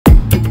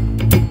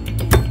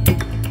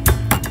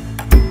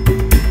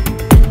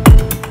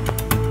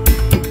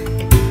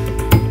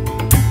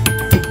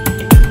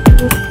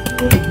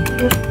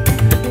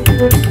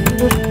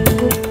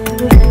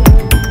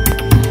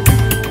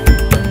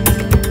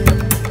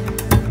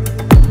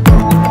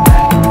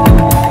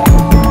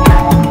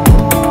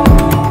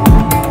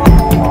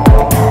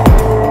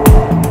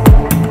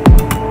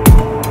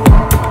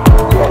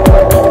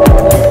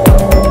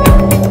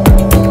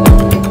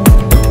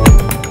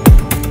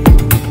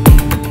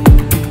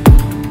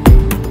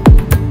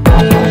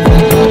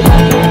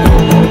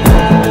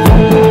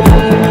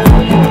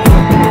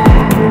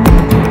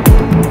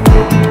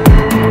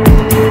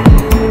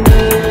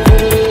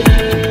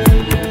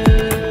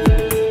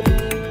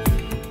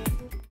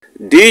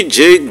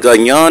DJ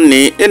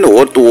Ganyani in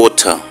hot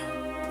water.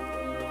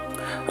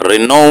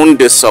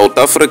 Renowned South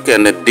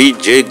African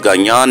DJ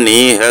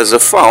Ganyani has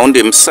found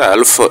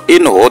himself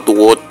in hot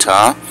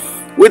water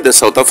with the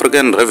South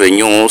African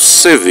Revenue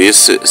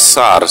Service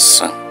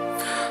SARS.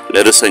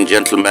 Ladies and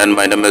gentlemen,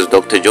 my name is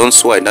Dr. John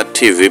Swiner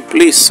TV.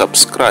 Please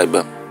subscribe.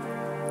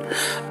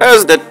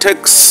 As the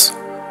tax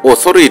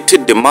authority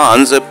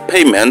demands a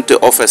payment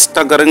of a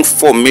staggering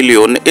 4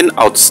 million in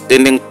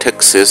outstanding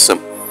taxes,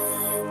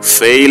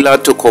 failure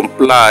to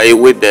comply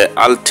with the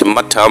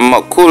ultimatum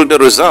could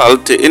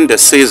result in the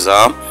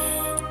seizure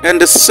and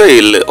the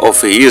sale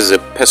of his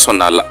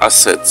personal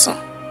assets.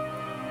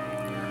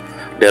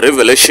 The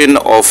revelation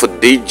of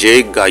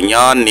DJ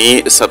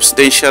Ganyani's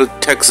substantial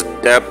tax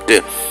debt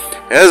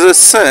has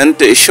sent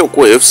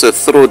shockwaves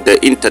through the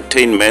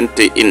entertainment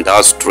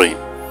industry,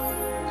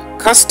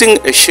 casting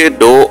a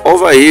shadow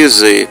over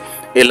his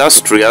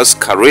illustrious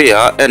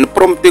career and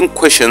prompting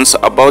questions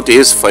about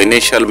his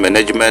financial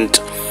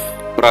management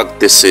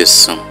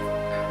practices.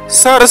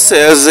 SARS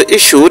has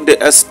issued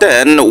a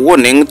stern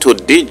warning to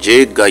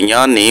DJ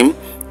Ganyani,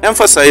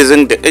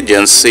 emphasizing the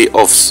urgency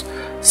of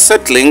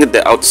settling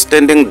the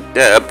outstanding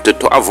debt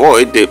to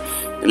avoid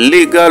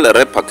legal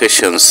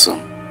repercussions.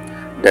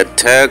 The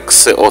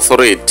tax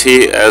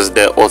authority has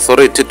the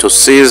authority to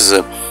seize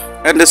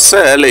and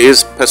sell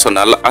his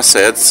personal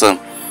assets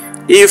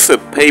if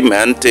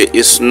payment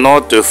is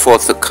not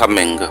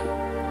forthcoming,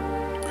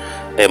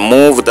 a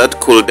move that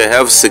could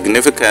have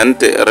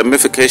significant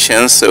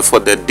ramifications for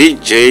the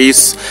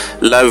DJ's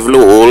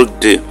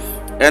livelihood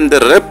and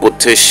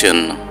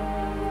reputation.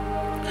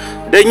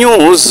 The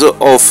news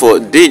of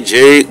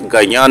DJ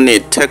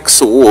Ganyani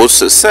tax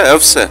woes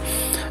serves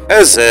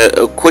as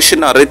a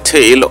cautionary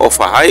tale of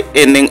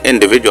high-earning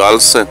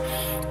individuals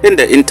in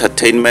the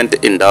entertainment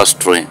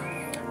industry,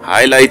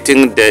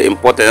 highlighting the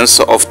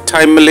importance of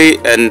timely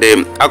and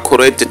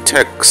accurate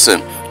tax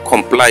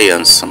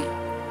compliance.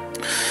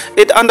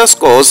 It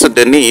underscores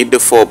the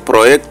need for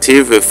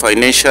proactive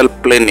financial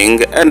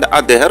planning and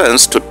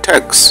adherence to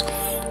tax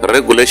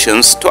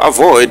regulations to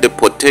avoid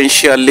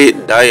potentially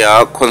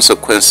dire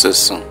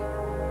consequences.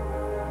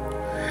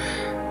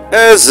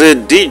 As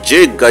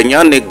DJ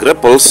Ganyani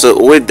grapples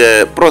with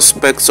the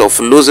prospects of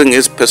losing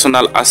his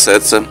personal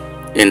assets,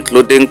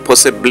 including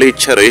possibly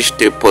cherished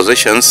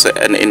possessions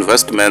and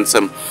investments,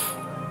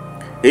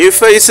 he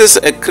faces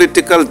a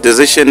critical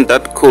decision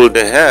that could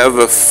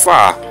have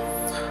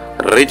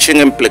far-reaching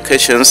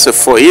implications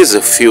for his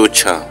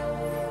future.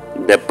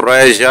 The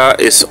pressure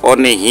is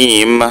on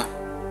him,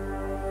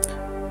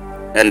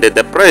 and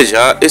the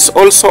pressure is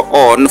also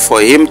on for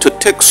him to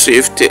take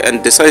swift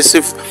and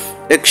decisive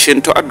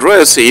action to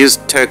address his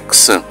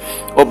tax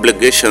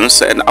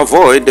obligations and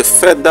avoid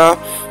further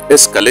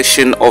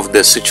escalation of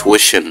the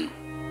situation.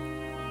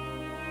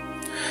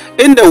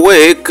 In the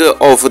wake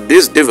of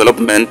this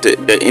development,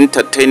 the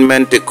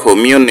entertainment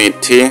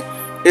community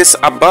is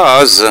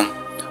abuzz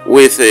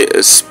with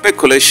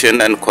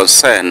speculation and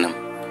concern,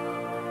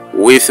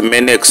 with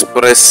many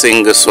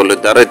expressing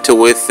solidarity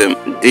with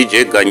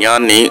DJ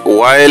Ganyani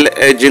while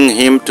urging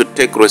him to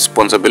take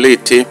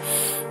responsibility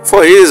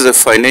for his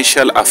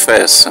financial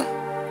affairs.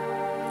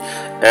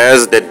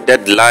 As the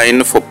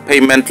deadline for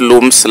payment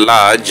looms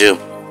large,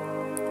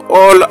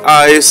 all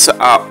eyes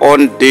are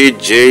on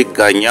DJ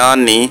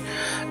Ganyani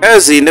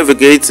as he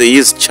navigates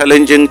his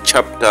challenging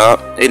chapter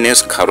in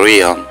his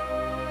career.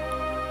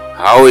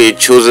 How he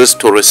chooses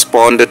to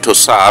respond to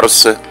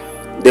SARS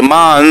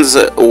demands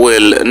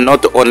will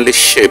not only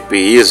shape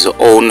his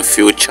own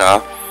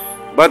future,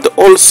 but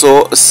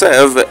also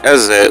serve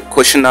as a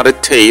cautionary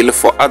tale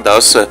for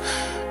others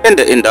in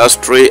the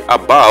industry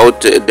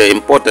about the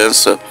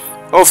importance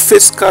of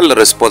fiscal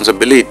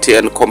responsibility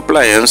and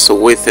compliance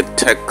with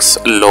tax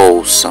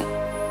laws.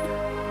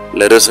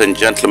 Ladies and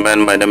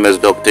gentlemen, my name is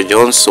Dr.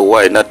 John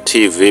Swiner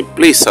TV.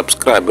 Please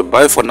subscribe.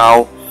 Bye for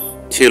now,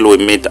 till we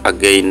meet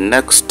again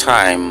next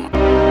time.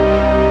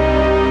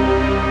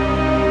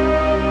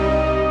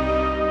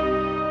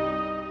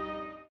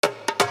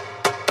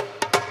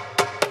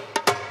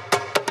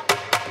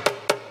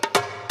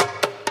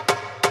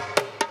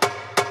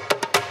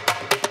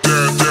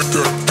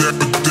 Yeah.